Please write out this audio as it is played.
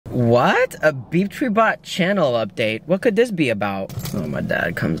What? A BepTweBot channel update? What could this be about? Oh, my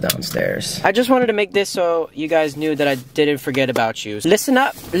dad comes downstairs. I just wanted to make this so you guys knew that I didn't forget about you. Listen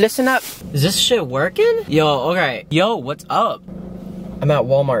up, listen up. Is this shit working? Yo, okay. Yo, what's up? I'm at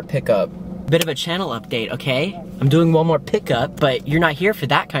Walmart pickup. Bit of a channel update, okay? I'm doing Walmart pickup, but you're not here for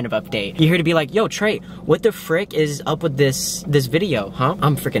that kind of update. You're here to be like, yo, Trey, what the frick is up with this video, huh?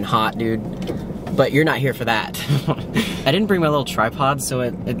 I'm freaking hot, dude. But you're not here for that. I didn't bring my little tripod, so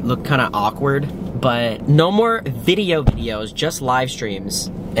it looked kind of awkward. But no more videos, just live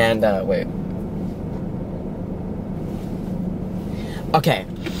streams. And, wait. Okay.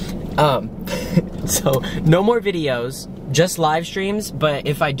 So, no more videos, just live streams, but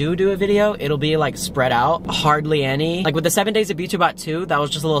if I do a video, it'll be like spread out, hardly any. Like with the 7 days of BepTweBot 2, that was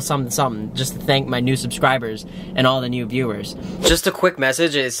just a little something, just to thank my new subscribers and all the new viewers. Just a quick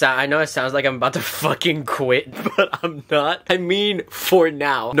message, I know it sounds like I'm about to fucking quit, but I'm not. I mean, for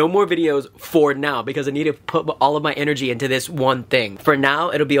now. No more videos for now, because I need to put all of my energy into this one thing. For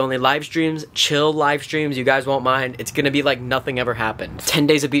now, it'll be only live streams, chill live streams, you guys won't mind. It's gonna be like nothing ever happened. 10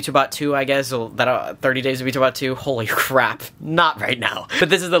 days of BepTweBot 2, I guess, or 30 days of BepTweBot 2, holy crap, not right now. But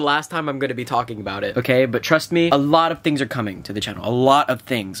this is the last time I'm gonna be talking about it, okay? But trust me, a lot of things are coming to the channel, a lot of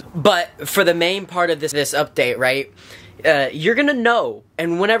things. But for the main part of this update, right, you're gonna know,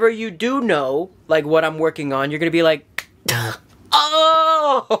 and whenever you do know, like what I'm working on, you're gonna be like,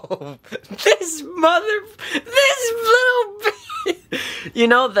 oh, this little bitch. You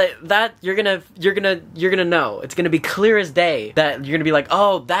know that you're gonna know. It's gonna be clear as day that you're gonna be like,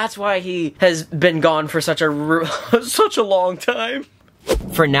 oh, that's why he has been gone for such a long time.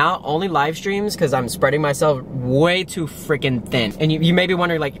 For now, only live streams, because I'm spreading myself way too freaking thin. And you may be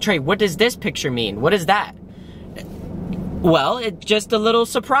wondering, like, Trey, what does this picture mean? What is that? Well, it's just a little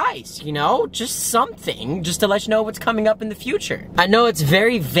surprise, you know? Just something, just to let you know what's coming up in the future. I know it's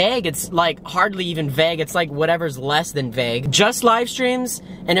very vague, it's like hardly even vague, it's like whatever's less than vague. Just live streams,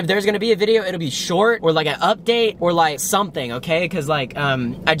 and if there's gonna be a video, it'll be short, or like an update, or like something, okay? Because like,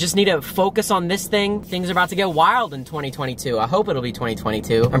 I just need to focus on this thing. Things are about to get wild in 2022. I hope it'll be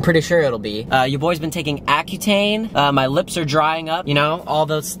 2022. I'm pretty sure it'll be. Your boy's been taking Accutane, my lips are drying up, you know? All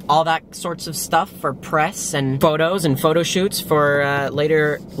that sorts of stuff for press and photos and photo shoots for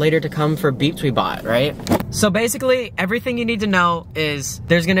later to come for BepTweBot, right? So basically, everything you need to know is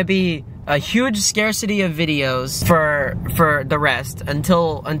there's gonna be a huge scarcity of videos for the rest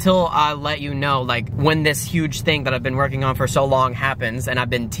until I let you know, like, when this huge thing that I've been working on for so long happens, and I've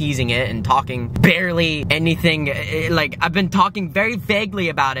been teasing it and talking barely anything, like, I've been talking very vaguely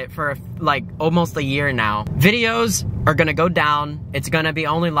about it for like almost a year now. Videos are gonna go down. It's gonna be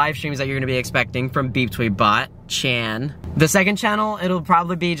only live streams that you're gonna be expecting from BepTweBot Chan. The second channel, it'll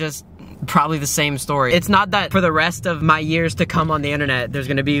probably be probably the same story. It's not that for the rest of my years to come on the internet, there's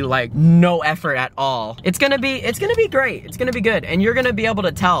gonna be like no effort at all. It's gonna be great. It's gonna be good. And you're gonna be able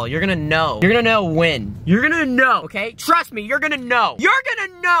to tell. You're gonna know. You're gonna know when. You're gonna know, okay? Trust me, you're gonna know. You're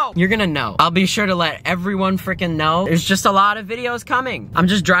gonna know. You're gonna know. I'll be sure to let everyone freaking know. There's just a lot of videos coming. I'm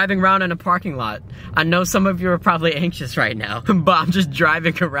just driving around in a parking lot. I know some of you are probably anxious right now, but I'm just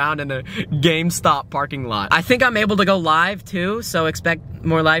driving around in a GameStop parking lot. I think I'm able to go live too, so expect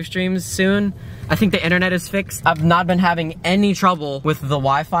more live streams soon. I think the internet is fixed. I've not been having any trouble with the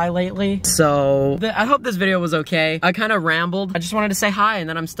Wi-Fi lately. So I hope this video was okay. I kind of rambled. I just wanted to say hi, and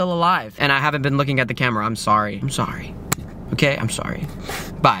then I'm still alive. And I haven't been looking at the camera. I'm sorry. I'm sorry. Okay, I'm sorry.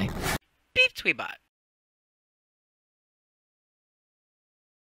 Bye. BepTweBot.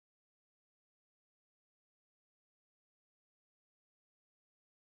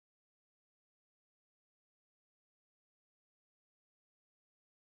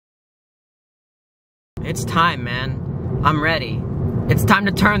 It's time, man. I'm ready. It's time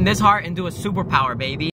to turn this heart into a superpower, baby.